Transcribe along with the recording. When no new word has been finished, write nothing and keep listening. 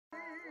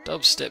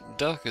Dubstep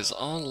Duck is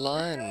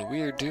online and we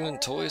are doing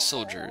Toy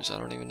Soldiers. I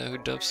don't even know who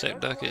Dubstep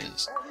Duck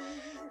is.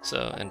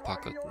 So, and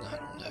Paco, I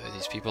don't know who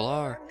these people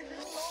are.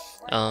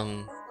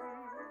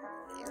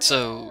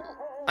 So,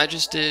 I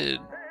just did...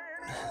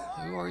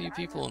 Who are you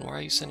people and why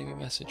are you sending me a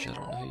message? I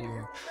don't know who you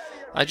are.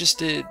 I just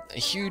did a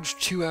huge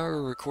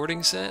 2-hour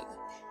recording set,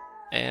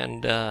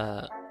 and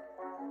I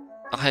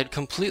had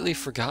completely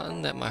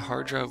forgotten that my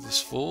hard drive was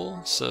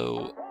full,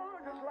 so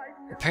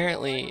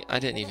apparently I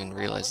didn't even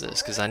realize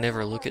this, because I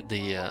never look at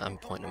the, I'm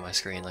pointing at my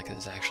screen like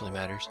this actually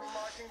matters.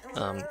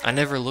 I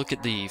never look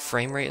at the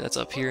frame rate that's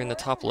up here in the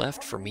top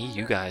left. For me,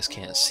 you guys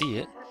can't see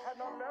it.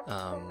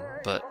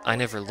 But I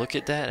never look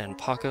at that, and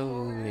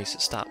Paco needs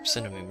to stop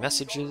sending me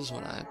messages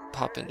when I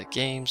pop into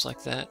games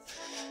like that.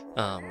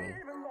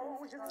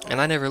 And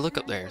I never look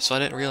up there, so I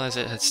didn't realize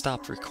it had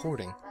stopped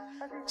recording.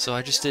 So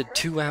I just did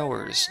 2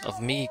 hours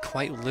of me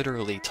quite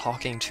literally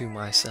talking to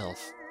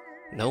myself.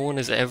 No one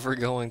is ever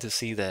going to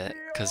see that,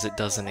 because it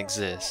doesn't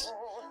exist.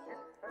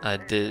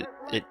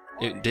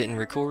 It didn't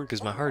record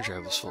because my hard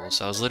drive was full,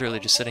 so I was literally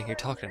just sitting here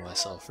talking to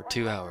myself for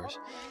 2 hours.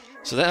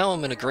 So now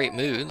I'm in a great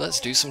mood.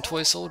 Let's do some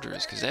Toy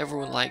Soldiers, because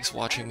everyone likes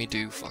watching me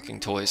do fucking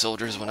Toy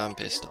Soldiers when I'm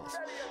pissed off.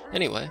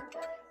 Anyway,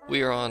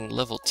 we are on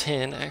level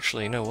 10.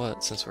 Actually, you know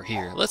what? Since we're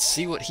here, let's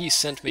see what he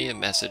sent me a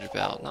message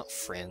about. Not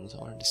friends. I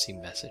wanted to see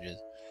messages.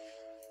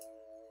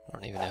 I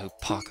don't even know who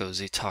Paco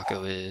Z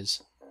Taco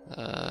is.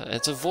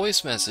 It's a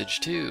voice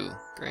message, too.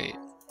 Great.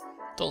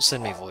 Don't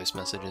send me voice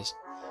messages.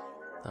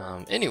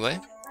 Anyway,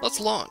 let's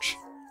launch.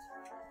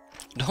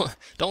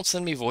 Don't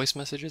send me voice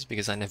messages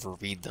because I never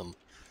read them.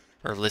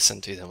 Or listen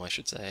to them, I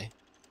should say.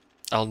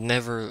 I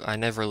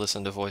never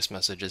listen to voice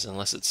messages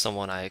unless it's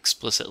someone I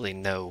explicitly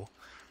know.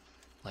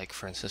 Like,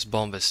 for instance,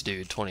 Bombus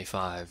Dude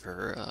 25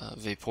 or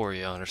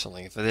Vaporeon or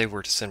something. If they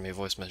were to send me a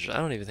voice message, I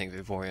don't even think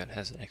Vaporeon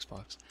has an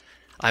Xbox.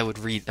 I would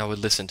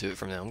listen to it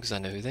from them because I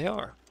know who they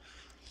are.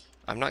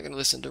 I'm not going to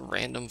listen to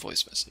random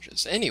voice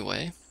messages.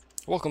 Anyway,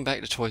 welcome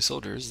back to Toy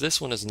Soldiers. This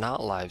one is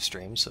not live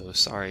stream, so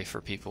sorry for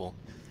people...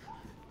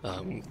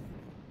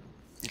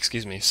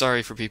 excuse me,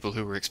 sorry for people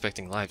who were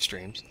expecting live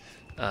streams.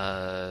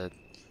 Oh,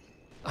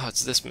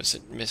 it's this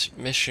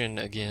mission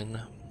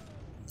again.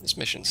 This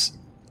mission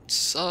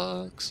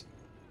sucks.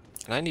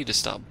 And I need to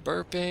stop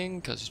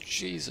burping, because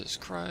Jesus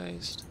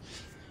Christ.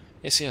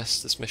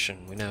 Yes, this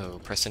mission, we know.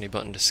 Press any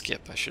button to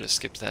skip. I should have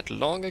skipped that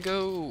long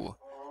ago.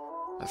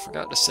 I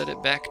forgot to set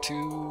it back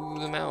to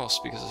the mouse,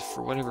 because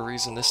for whatever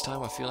reason this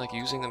time I feel like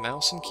using the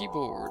mouse and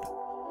keyboard.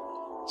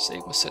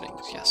 Save my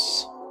settings,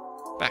 yes.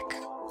 Back.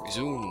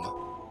 Resume.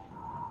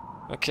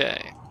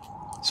 Okay.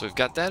 So we've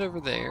got that over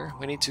there.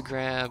 We need to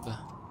grab...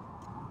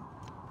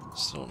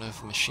 Still don't know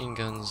if machine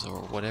guns or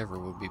whatever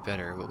would be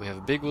better, but we have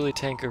a big Willy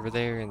tank over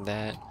there and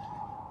that.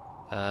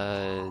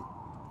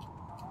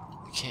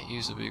 We can't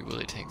use a big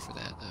Willy tank for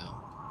that, though.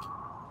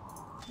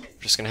 I'm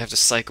just gonna have to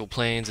cycle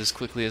planes as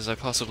quickly as I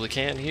possibly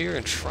can here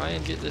and try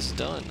and get this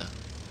done.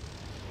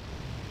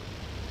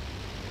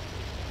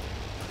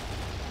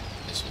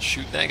 Guess we'll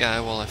shoot that guy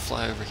while I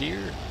fly over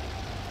here.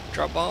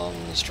 Drop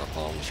bombs, drop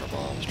bombs, drop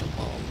bombs, drop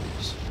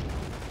bombs.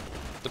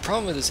 The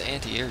problem with this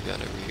anti-air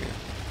gun over here,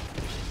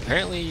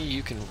 apparently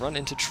you can run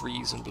into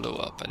trees and blow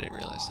up. I didn't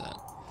realize that.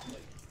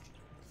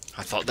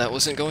 I thought that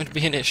wasn't going to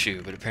be an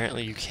issue, but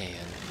apparently you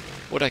can.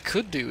 What I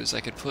could do is I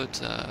could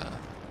put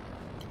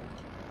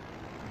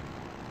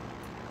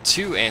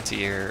two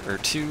anti-air, or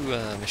two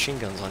machine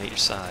guns on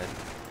each side.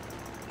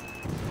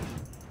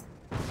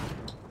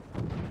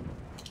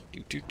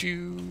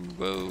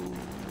 Whoa,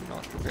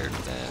 not prepared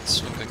for that.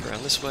 Swing back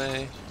around this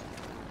way.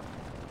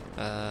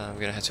 I'm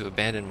gonna have to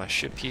abandon my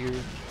ship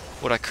here.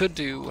 What I could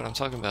do, what I'm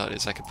talking about,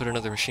 is I could put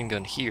another machine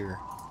gun here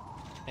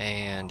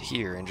and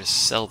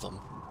just sell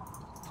them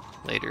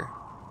later.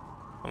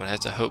 I'm gonna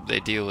have to hope they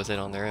deal with it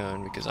on their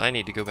own, because I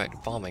need to go back to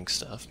bombing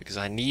stuff, because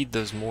I need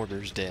those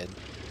mortars dead.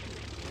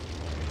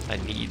 I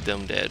need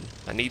them dead.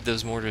 I need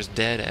those mortars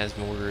dead as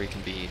mortar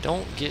can be.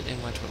 Don't get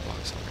in my toy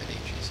box already,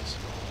 Jesus.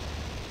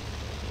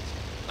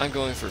 I'm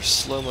going for a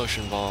slow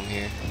motion bomb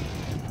here.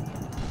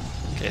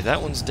 Okay,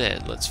 that one's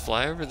dead. Let's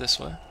fly over this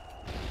way.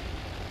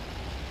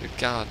 Good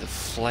God, the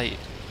flight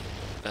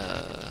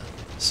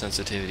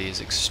sensitivity is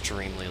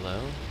extremely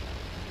low.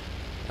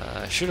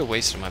 I should have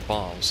wasted my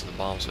bombs, so the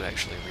bombs would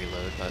actually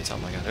reload by the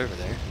time I got over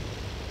there.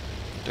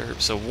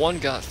 Derp. So one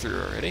got through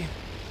already.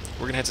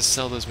 We're gonna have to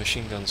sell those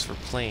machine guns for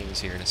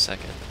planes here in a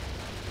second.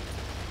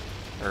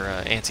 Or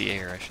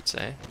anti-air, I should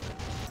say.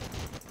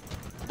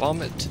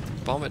 Bomb it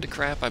to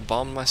crap. I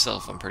bombed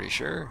myself, I'm pretty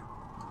sure.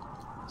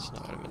 That's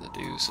not what I meant to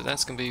do. So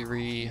that's gonna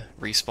be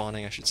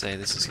respawning, I should say.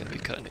 This is gonna be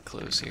cutting it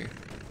close here.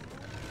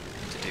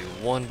 To do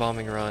one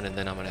bombing run, and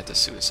then I'm gonna have to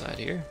suicide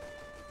here.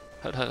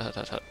 Hut, hut, hut,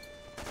 hut, hut.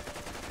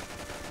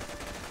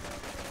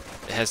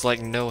 It has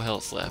like no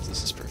health left.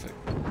 This is perfect.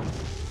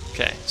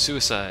 Okay,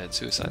 suicide,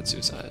 suicide,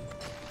 suicide.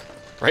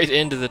 Right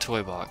into the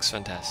toy box.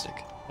 Fantastic.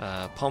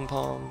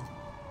 Pom-pom.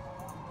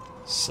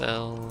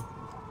 Sell.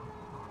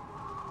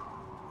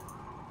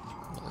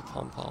 Another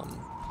pom-pom.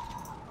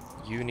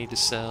 You need to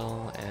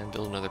sell and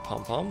build another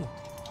pom-pom.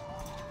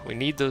 We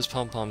need those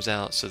pom-poms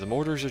out, so the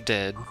mortars are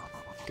dead.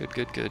 Good,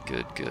 good, good,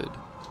 good, good.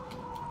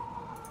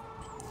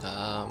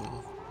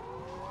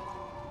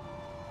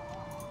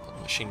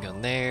 Machine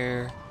gun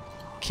there.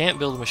 Can't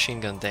build a machine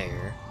gun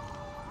there.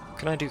 What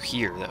can I do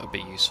here that would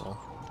be useful?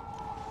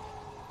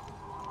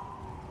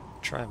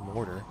 Try a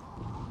mortar.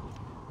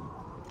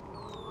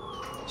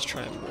 Let's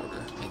try a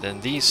mortar. And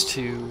then these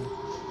two...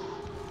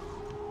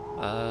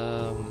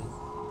 I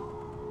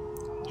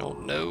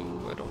don't know.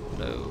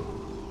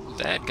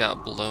 That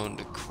got blown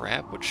to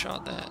crap. What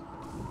shot that?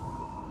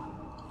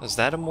 Is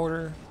that a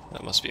mortar?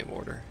 That must be a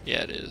mortar.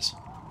 Yeah, it is.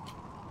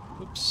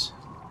 Oops.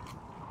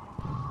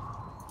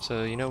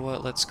 So, you know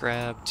what? Let's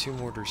grab 2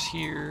 mortars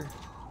here.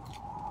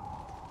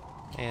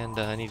 And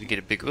I need to get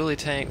a Big Willie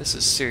tank. This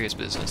is serious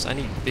business. I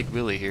need Big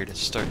Willie here to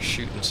start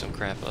shooting some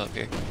crap up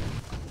here.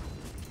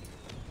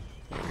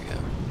 There we go.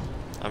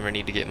 I'm gonna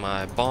need to get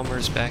my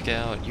bombers back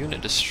out.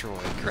 Unit destroyed.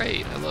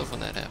 Great. I love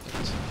when that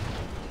happens.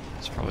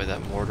 It's probably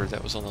that mortar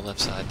that was on the left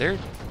side. They're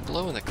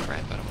blowing the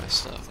crap out of my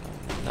stuff.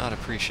 I'm not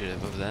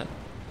appreciative of that.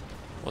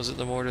 Was it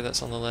the mortar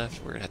that's on the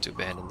left? We're gonna have to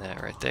abandon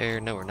that right there.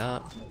 No, we're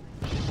not.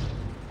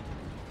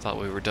 Thought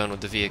we were done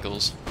with the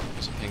vehicles.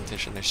 Wasn't paying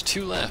attention. There's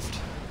 2 left.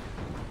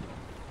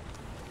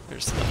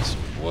 There's the last.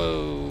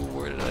 Whoa,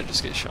 where did I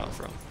just get shot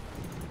from?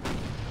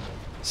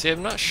 See,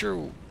 I'm not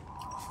sure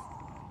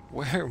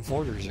where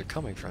mortars are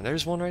coming from.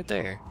 There's one right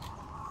there.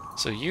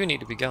 So you need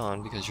to be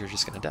gone because you're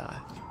just gonna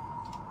die.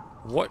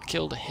 What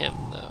killed him,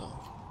 though?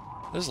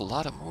 There's a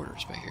lot of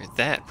mortars back here.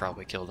 That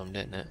probably killed him,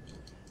 didn't it?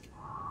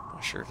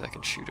 Not sure if that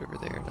can shoot over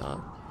there or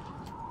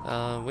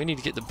not. We need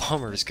to get the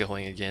bombers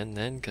going again,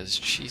 then, because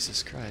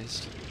Jesus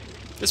Christ.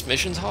 This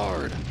mission's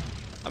hard.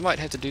 I might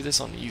have to do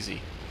this on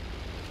easy.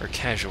 Or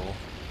casual.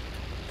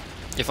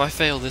 If I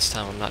fail this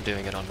time, I'm not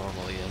doing it on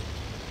normal again.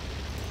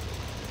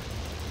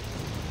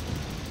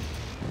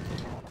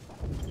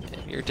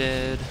 And you're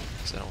dead,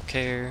 because I don't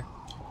care.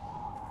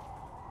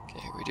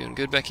 Okay, we're doing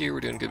good back here, we're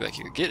doing good back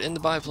here. Get in the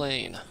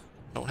biplane!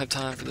 Don't have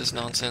time for this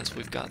nonsense,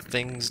 we've got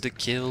things to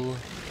kill.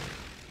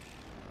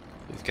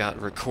 We've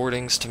got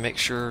recordings to make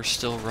sure are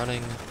still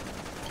running.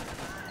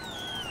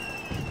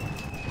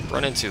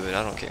 Run into it,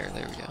 I don't care.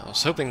 There we go. I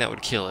was hoping that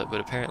would kill it,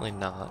 but apparently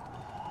not.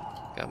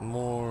 Got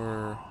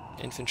more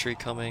infantry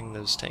coming.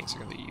 Those tanks are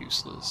going to be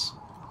useless.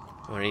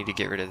 I'm going to need to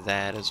get rid of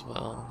that as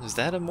well. Is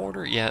that a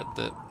mortar? Yeah,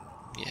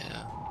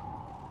 yeah.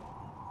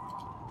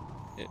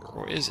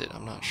 Or is it?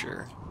 I'm not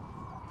sure.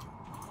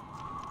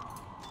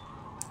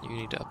 You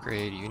need to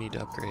upgrade, you need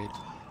to upgrade.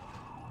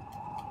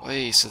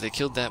 Wait, so they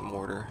killed that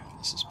mortar.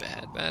 This is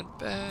bad, bad,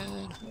 bad.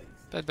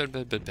 Bad, bad,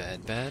 bad, bad,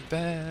 bad, bad,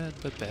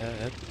 bad, bad,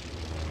 bad.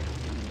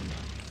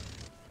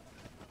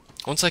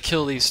 Once I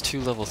kill these 2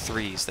 level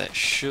 3s, that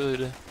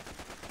should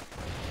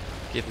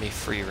give me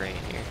free reign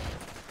here.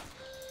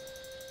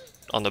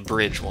 On the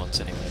bridge ones,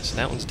 anyways.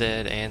 That one's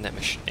dead, and that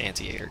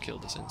anti-air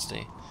killed this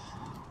insta.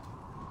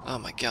 Oh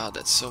my god,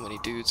 that's so many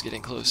dudes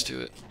getting close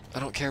to it. I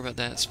don't care about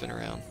that, spin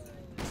around.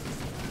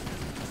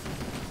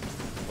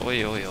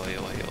 Oi, oi, oi,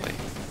 oi, oi.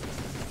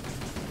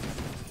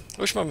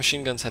 I wish my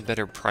machine guns had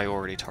better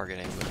priority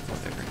targeting, but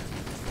whatever.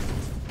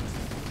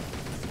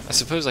 I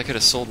suppose I could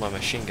have sold my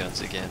machine guns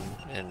again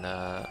and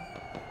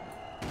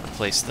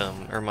replaced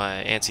them, or my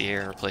anti-air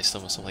and replaced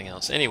them with something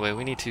else. Anyway,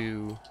 we need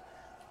to...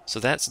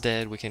 So that's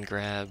dead, we can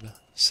grab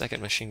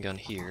second machine gun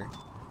here.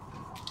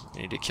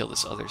 We need to kill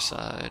this other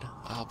side.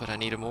 Oh, but I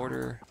need a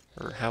mortar,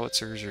 or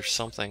howitzers, or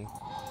something.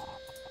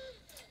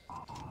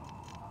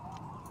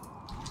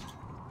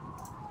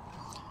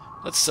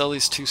 Let's sell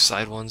these 2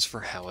 side ones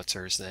for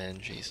howitzers then,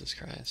 Jesus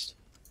Christ.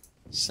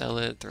 Sell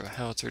it, throw a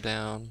howitzer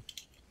down.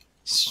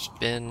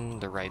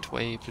 Spin the right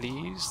way,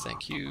 please.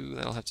 Thank you,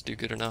 that'll have to do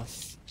good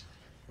enough.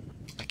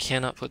 I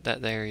cannot put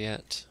that there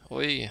yet.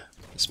 Oi,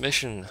 this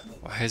mission,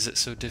 why is it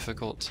so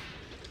difficult?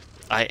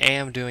 I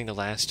am doing the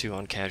last 2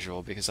 on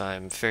casual because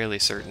I'm fairly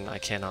certain I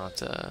cannot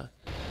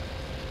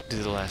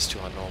do the last 2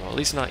 on normal, at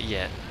least not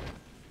yet.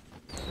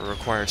 It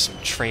requires some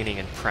training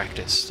and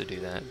practice to do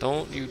that.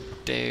 Don't you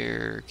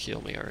dare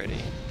kill me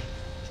already.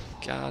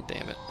 God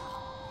damn it.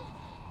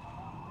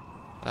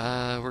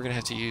 We're gonna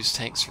have to use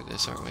tanks for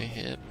this, aren't we?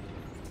 Yep.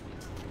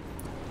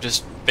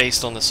 Just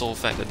based on the sole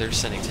fact that they're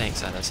sending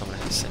tanks at us, I'm gonna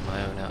have to send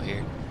my own out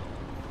here.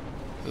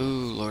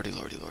 Ooh, lordy,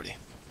 lordy, lordy.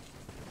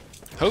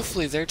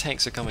 Hopefully their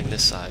tanks are coming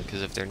this side,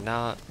 because if they're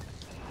not,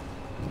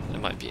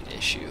 it might be an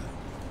issue.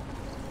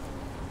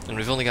 And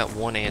we've only got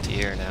 1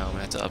 anti-air now. I'm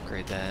going to have to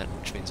upgrade that,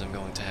 which means I'm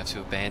going to have to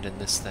abandon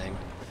this thing.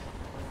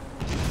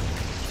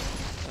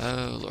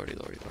 Oh, lordy,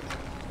 lordy, lordy.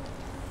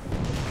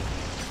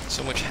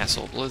 So much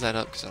hassle. Blow that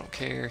up because I don't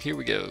care. Here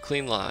we go.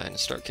 Clean line.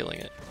 Start killing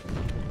it.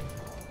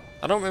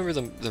 I don't remember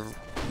the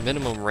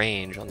minimum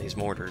range on these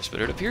mortars,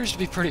 but it appears to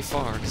be pretty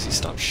far because he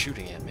stopped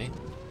shooting at me.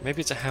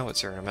 Maybe it's a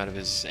howitzer and I'm out of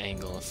his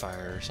angle of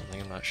fire or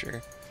something. I'm not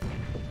sure.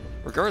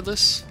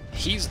 Regardless,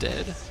 he's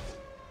dead.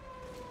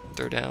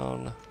 Throw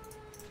down...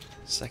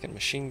 second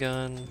machine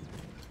gun.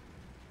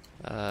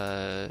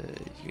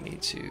 You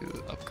need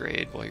to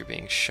upgrade while you're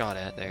being shot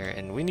at there,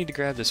 and we need to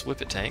grab this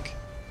whippet tank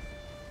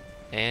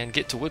and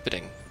get to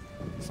whippeting.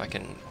 If I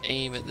can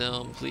aim at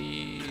them,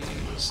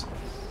 please.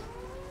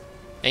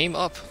 Aim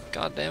up!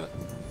 God damn it.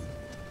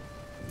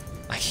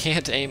 I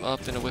can't aim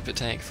up in a whippet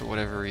tank for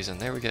whatever reason.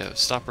 There we go.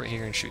 Stop right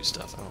here and shoot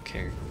stuff. I don't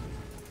care.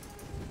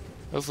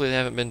 Hopefully they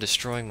haven't been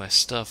destroying my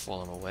stuff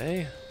while I'm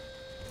away.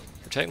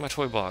 Protect my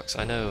toy box.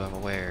 I know, I'm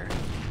aware.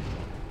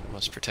 I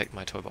must protect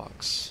my toy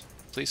box.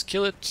 Please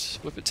kill it.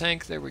 Whippet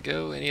tank. There we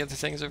go. Any other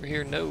things over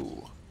here?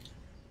 No.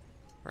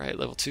 Right,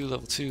 level 2,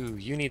 level 2.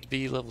 You need to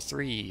be level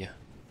 3.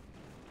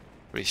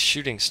 But he's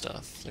shooting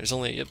stuff. There's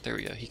only... Yep, there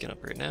we go. He can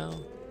upgrade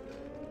now.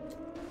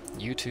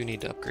 You two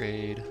need to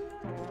upgrade.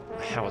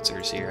 My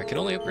howitzers here. I can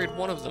only upgrade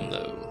one of them,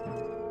 though.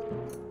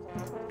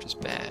 Which is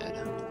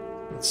bad.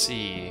 Let's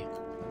see.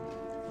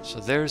 So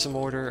there's a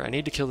mortar. I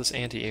need to kill this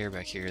anti-air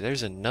back here.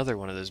 There's another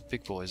one of those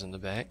big boys in the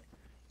back.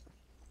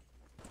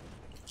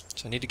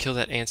 So I need to kill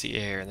that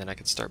anti-air, and then I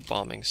can start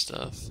bombing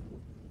stuff.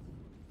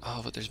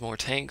 Oh, but there's more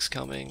tanks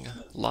coming.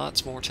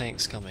 Lots more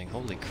tanks coming.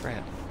 Holy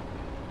crap.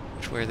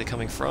 Which way are they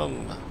coming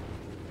from?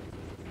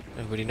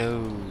 Nobody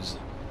knows.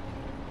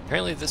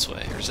 Apparently this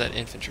way. Or is that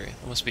infantry?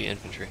 That must be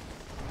infantry.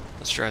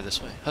 Let's drive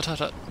this way. Hut hut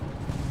hut.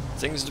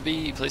 Things to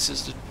be,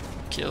 places to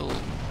kill.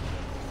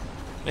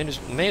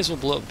 May as well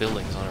blow up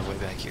buildings on our way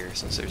back here,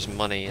 since there's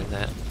money in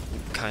that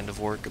kind of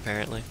work,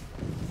 apparently.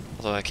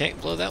 Although I can't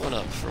blow that one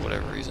up for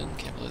whatever reason.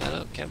 Can't blow that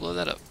up, can't blow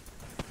that up.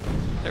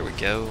 There we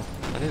go.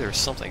 I knew there was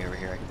something over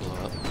here I could blow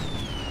up.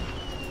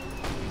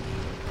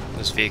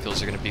 Those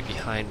vehicles are going to be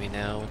behind me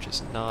now, which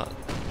is not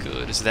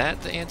good. Is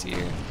that the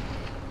anti-air?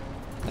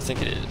 I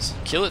think it is.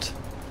 Kill it!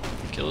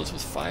 Kill it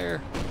with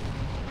fire!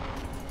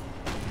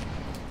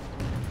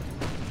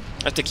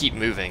 I have to keep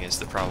moving is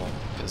the problem,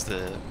 because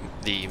the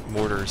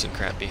mortars and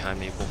crap behind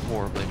me will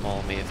horribly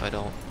maul me if I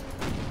don't.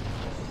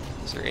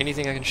 Is there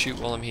anything I can shoot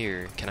while I'm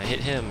here? Can I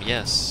hit him?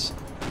 Yes.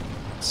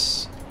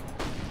 Let's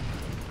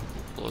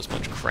blow as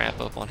much crap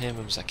up on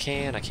him as I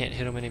can. I can't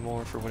hit him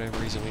anymore for whatever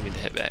reason. We need to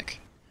head back.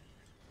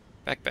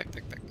 Back.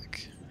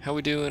 How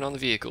we doing on the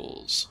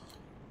vehicles?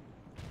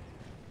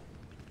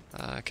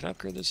 Can I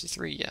upgrade this to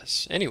 3?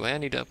 Yes. Anyway, I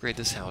need to upgrade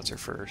this howitzer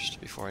first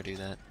before I do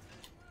that.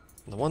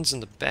 And the ones in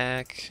the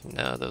back,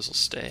 no, those will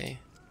stay.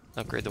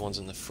 Upgrade the ones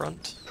in the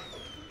front.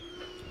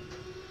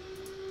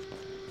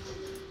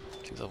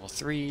 To level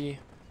 3.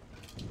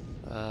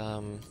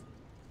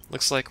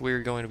 Looks like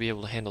we're going to be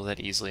able to handle that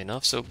easily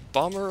enough, so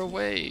bomber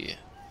away!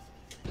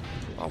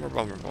 Bomber.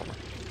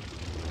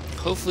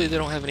 Hopefully they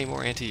don't have any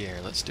more anti-air.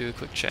 Let's do a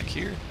quick check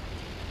here.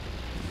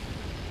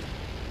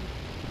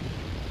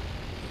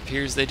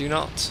 Appears they do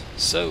not.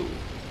 So,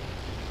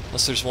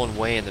 unless there's one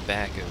way in the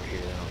back over here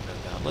that I don't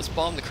know about. Let's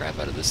bomb the crap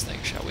out of this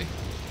thing, shall we?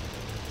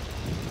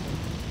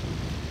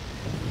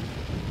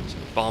 So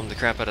bomb the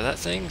crap out of that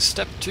thing.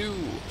 Step 2,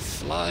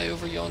 fly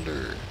over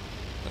yonder.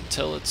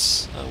 Until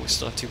it's... oh, we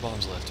still have 2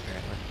 bombs left,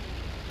 apparently.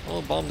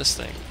 Well, bomb this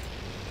thing.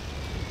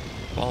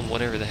 Bomb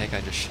whatever the heck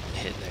I just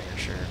hit there,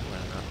 sure, why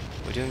not?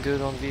 We doing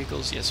good on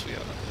vehicles? Yes, we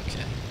are.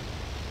 Okay.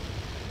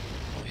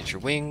 I'll hit your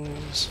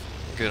wings.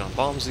 We're good on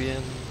bombs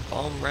again.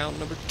 Bomb round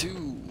number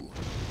 2.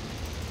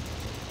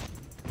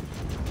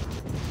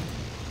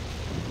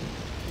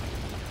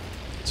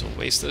 So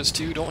waste those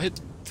 2. Don't hit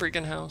the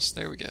freaking house.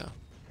 There we go.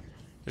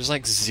 There's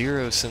like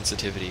 0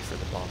 sensitivity for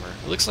the bomber.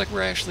 It looks like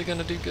we're actually going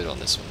to do good on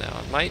this one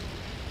now.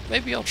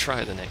 Maybe I'll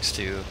try the next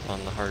 2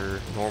 on the harder,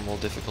 normal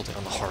difficulty.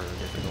 On the harder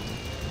difficulty.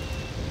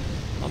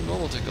 On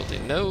normal difficulty.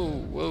 No!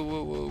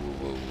 Whoa.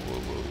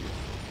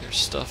 There's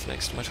stuff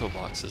next to my toy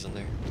box, isn't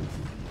there?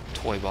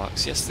 Toy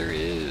box. Yes, there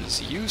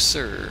is. You,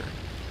 sir.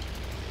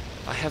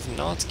 I have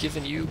not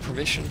given you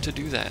permission to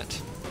do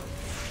that.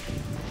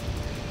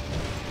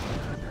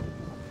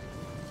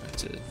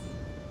 That's it.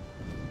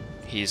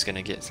 He's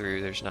gonna get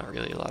through. There's not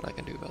really a lot I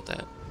can do about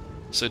that.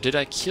 So did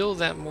I kill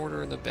that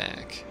mortar in the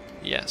back?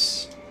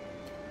 Yes.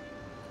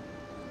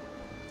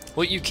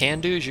 What you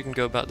can do is you can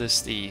go about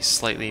this the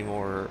slightly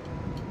more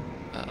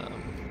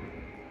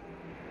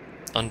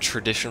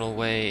untraditional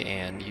way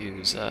and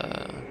use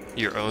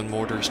your own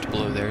mortars to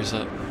blow theirs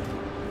up.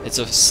 It's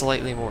a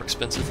slightly more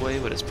expensive way,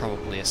 but it's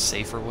probably a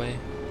safer way.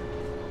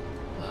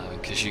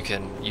 Because you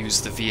can use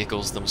the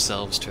vehicles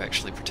themselves to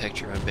actually protect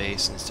your own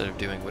base instead of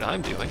doing what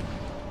I'm doing.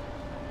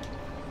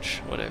 Which,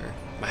 whatever.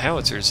 My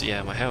howitzers,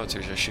 yeah, my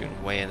howitzers are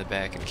shooting way in the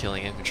back and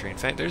killing infantry. In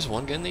fact, there's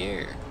one guy in the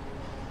air.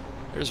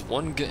 There's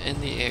one guy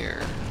in the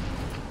air.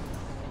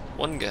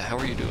 One guy, how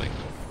are you doing?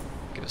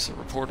 Give us a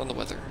report on the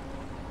weather.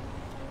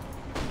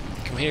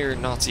 Come here,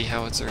 Nazi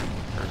howitzer,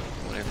 or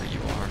whatever you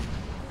are.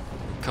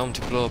 Come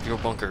to blow up your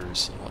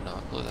bunkers and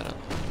whatnot. Blow that up.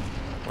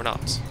 Or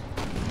not.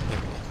 There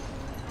we go.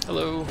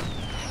 Hello.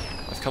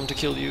 I've come to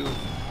kill you.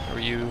 How are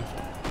you?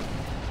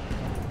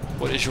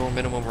 What is your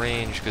minimum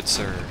range, good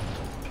sir?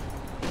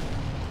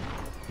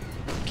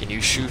 Can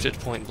you shoot at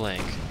point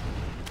blank?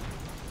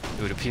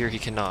 It would appear he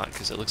cannot,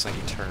 because it looks like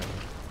he turned.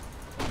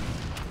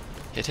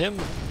 Hit him.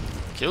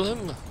 Kill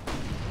him.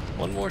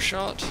 1 more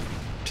shot.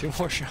 2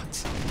 more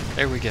shots.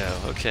 There we go.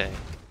 Okay.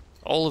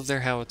 All of their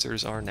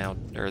howitzers are now,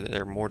 or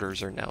their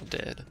mortars are now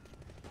dead.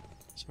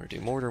 So we're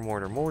gonna do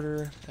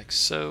mortar, like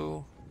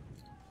so.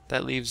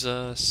 That leaves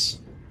us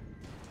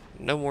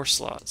no more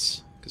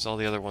slots, because all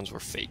the other ones were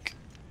fake.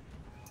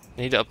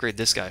 I need to upgrade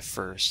this guy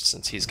first,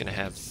 since he's going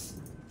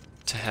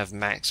to have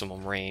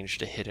maximum range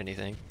to hit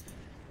anything.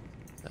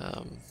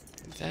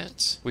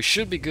 We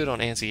should be good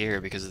on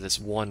anti-air because of this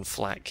one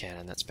flak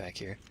cannon that's back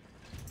here.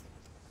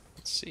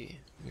 Let's see.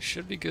 We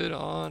should be good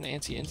on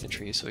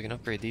anti-infantry, so we can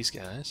upgrade these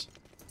guys.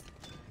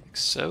 Like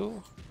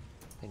so.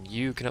 And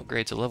you can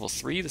upgrade to level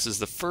 3. This is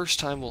the first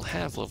time we'll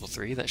have level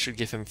 3. That should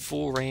give him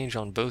full range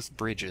on both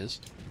bridges.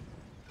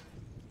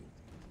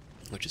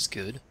 Which is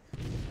good.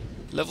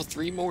 Level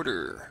 3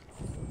 mortar.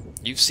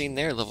 You've seen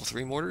their level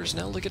 3 mortars,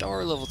 now look at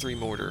our level 3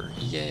 mortar.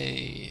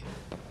 Yay!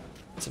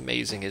 It's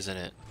amazing, isn't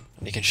it?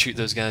 And he can shoot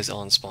those guys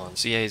on spawn.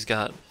 So yeah, he's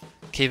got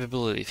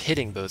capability of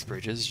hitting both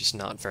bridges, just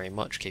not very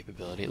much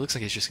capability. It looks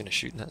like he's just going to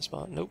shoot in that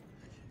spot. Nope.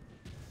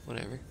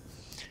 Whatever.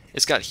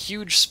 It's got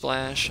huge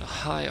splash, a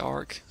high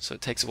arc, so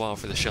it takes a while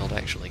for the shell to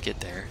actually get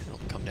there. It'll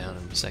come down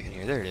in a second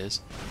here. There it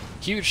is.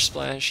 Huge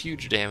splash,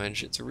 huge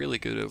damage. It's really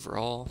good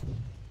overall.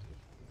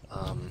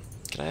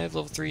 Can I have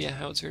level 3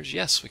 howitzers?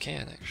 Yes, we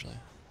can, actually.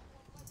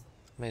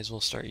 May as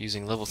well start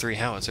using level 3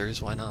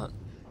 howitzers, why not?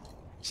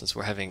 Since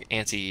we're having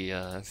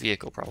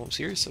anti-vehicle problems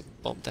here, so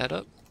bump that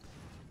up.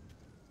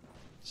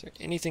 Is there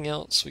anything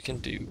else we can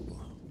do?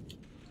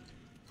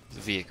 The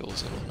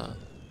vehicles and whatnot.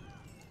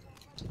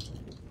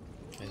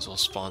 May as well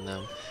spawn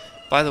them.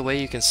 By the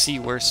way, you can see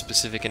where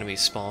specific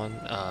enemies spawn.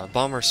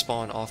 Bombers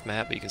spawn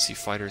off-map, but you can see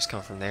fighters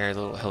come from there,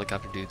 little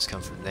helicopter dudes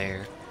come from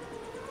there.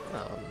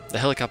 The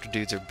helicopter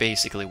dudes are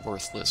basically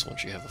worthless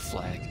once you have a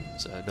flag,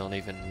 so don't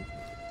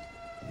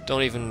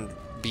even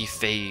be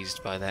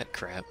phased by that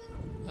crap.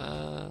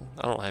 I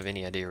don't have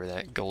any idea where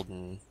that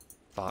golden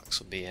box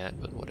will be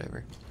at, but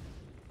whatever.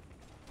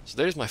 So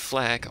there's my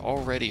flak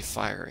already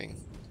firing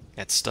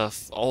at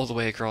stuff all the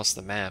way across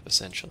the map,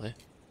 essentially.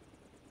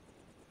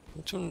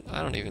 Which one?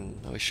 I don't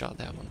even know we shot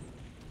that one.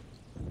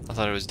 I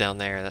thought it was down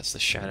there, that's the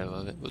shadow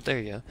of it, but there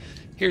you go.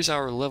 Here's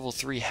our level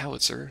 3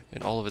 howitzer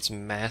in all of its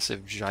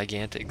massive,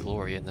 gigantic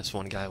glory, and this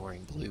one guy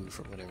wearing blue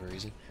for whatever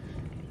reason.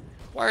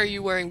 Why are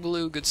you wearing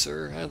blue, good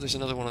sir? Oh, there's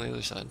another one on the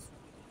other side.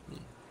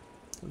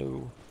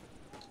 Hello.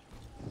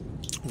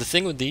 The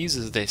thing with these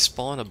is they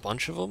spawn a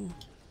bunch of them,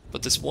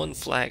 but this one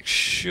flak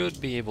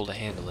should be able to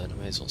handle it. I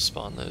may as well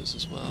spawn those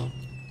as well.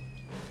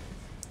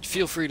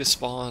 Feel free to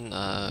spawn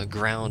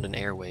ground and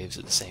air waves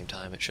at the same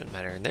time, it shouldn't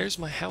matter. And there's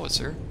my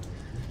howitzer.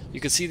 You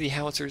can see the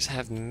howitzers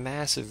have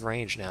massive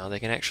range now. They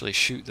can actually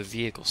shoot the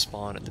vehicle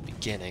spawn at the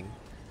beginning.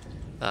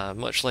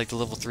 Much like the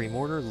level 3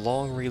 mortar,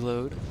 long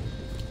reload,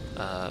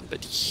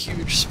 but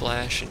huge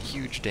splash and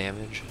huge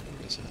damage.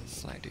 There's a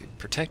flag dude.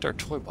 Protect our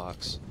toy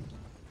box.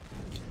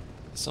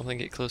 Did something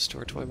get close to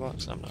our toy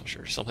box? I'm not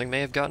sure. Something may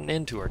have gotten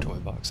into our toy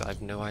box. I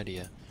have no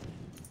idea.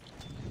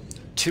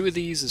 2 of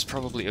these is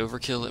probably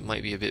overkill. It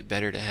might be a bit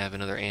better to have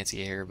another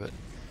anti-air, but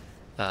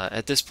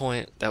at this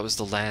point, that was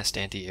the last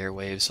anti-air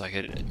wave, so I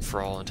could,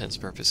 for all intents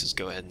and purposes,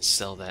 go ahead and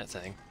sell that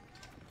thing.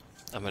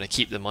 I'm going to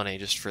keep the money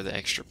just for the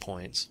extra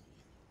points.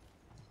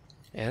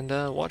 And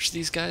watch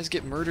these guys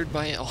get murdered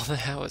by all the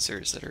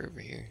howitzers that are over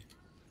here.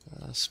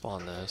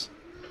 Spawn those.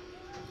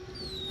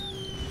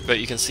 But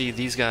you can see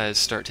these guys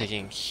start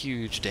taking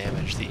huge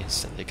damage the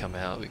instant they come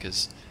out,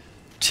 because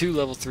 2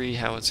 level 3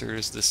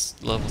 howitzers, this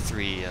level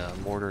 3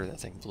 mortar, that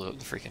thing blew up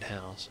the freaking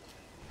house.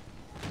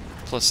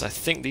 Plus, I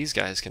think these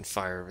guys can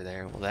fire over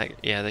there. Well,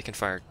 yeah, they can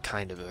fire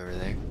kind of over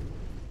there.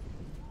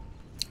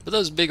 But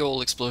those big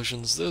old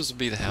explosions, those would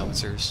be the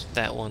howitzers.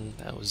 That one,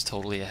 that was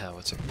totally a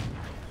howitzer.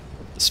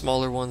 The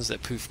smaller ones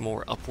that poof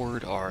more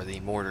upward are the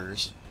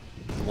mortars.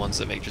 The ones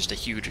that make just a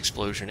huge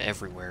explosion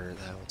everywhere are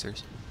the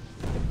howitzers.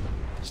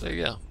 So there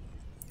you go.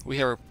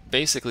 We are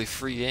basically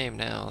free game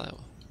now.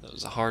 That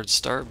was a hard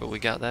start, but we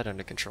got that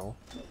under control.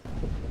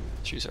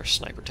 Let's use our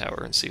sniper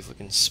tower and see if we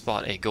can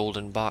spot a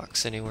golden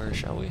box anywhere,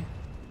 shall we?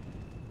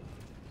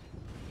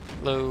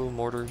 Hello,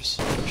 mortars.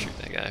 Shoot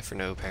that guy for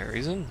no apparent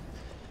reason.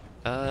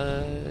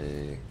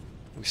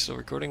 We still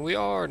recording? We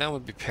are! Now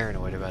we'd be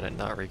paranoid about it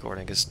not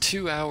recording, because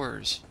 2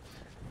 hours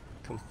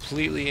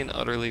completely and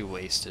utterly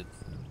wasted.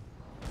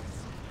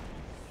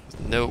 With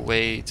no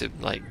way to,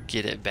 like,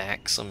 get it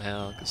back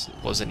somehow, because it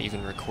wasn't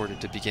even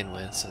recorded to begin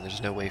with, so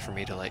there's no way for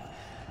me to, like,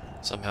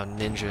 somehow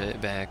ninja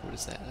it back. What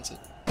is that? That's a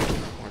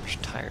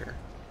orange tire.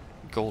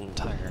 Golden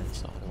tire.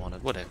 That's not what I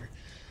wanted. Whatever.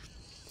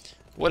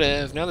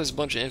 Whatever. Now there's a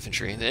bunch of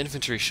infantry. The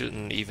infantry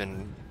shouldn't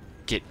even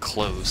get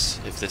close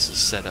if this is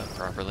set up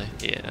properly.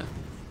 Yeah.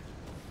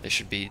 They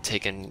should be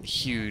taking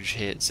huge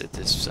hits at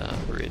this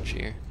bridge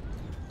here.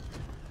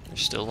 They're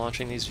still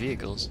launching these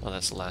vehicles. Oh,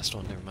 that's the last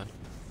one. Never mind.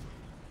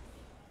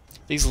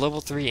 These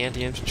level 3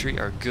 anti-infantry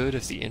are good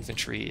if the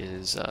infantry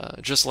is,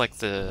 just like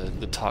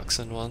the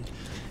toxin one,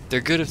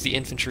 they're good if the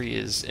infantry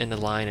is in a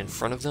line in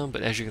front of them,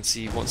 but as you can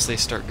see, once they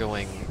start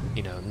going,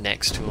 you know,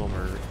 next to them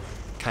or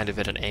kind of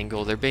at an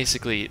angle, they're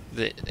basically,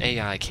 the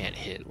AI can't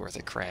hit worth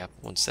a crap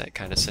once that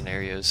kind of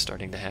scenario is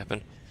starting to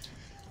happen.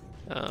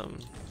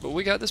 But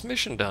we got this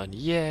mission done.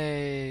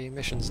 Yay!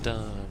 Mission's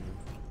done.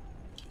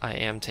 I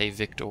am te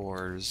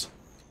victors.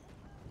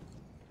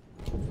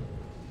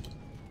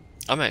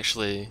 I'm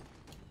actually...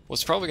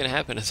 what's probably going to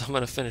happen is I'm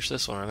going to finish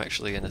this one. I'm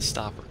actually going to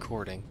stop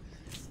recording.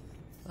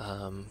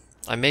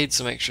 I made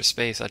some extra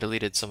space. I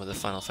deleted some of the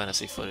Final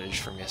Fantasy footage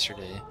from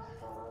yesterday.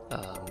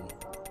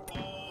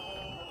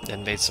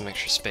 And made some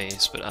extra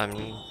space, but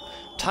I'm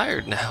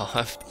tired now.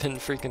 I've been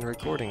freaking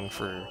recording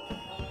for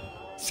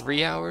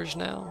 3 hours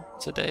now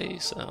today,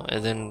 so,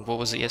 and then what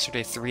was it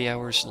yesterday? 3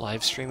 hours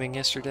live streaming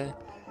yesterday?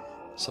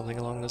 Something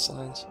along those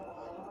lines.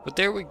 But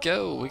there we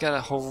go. We got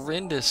a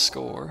horrendous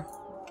score,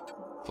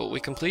 but we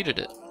completed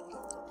it.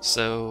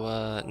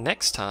 So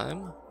next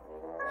time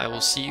I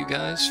will see you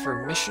guys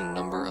for mission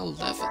number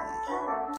 11.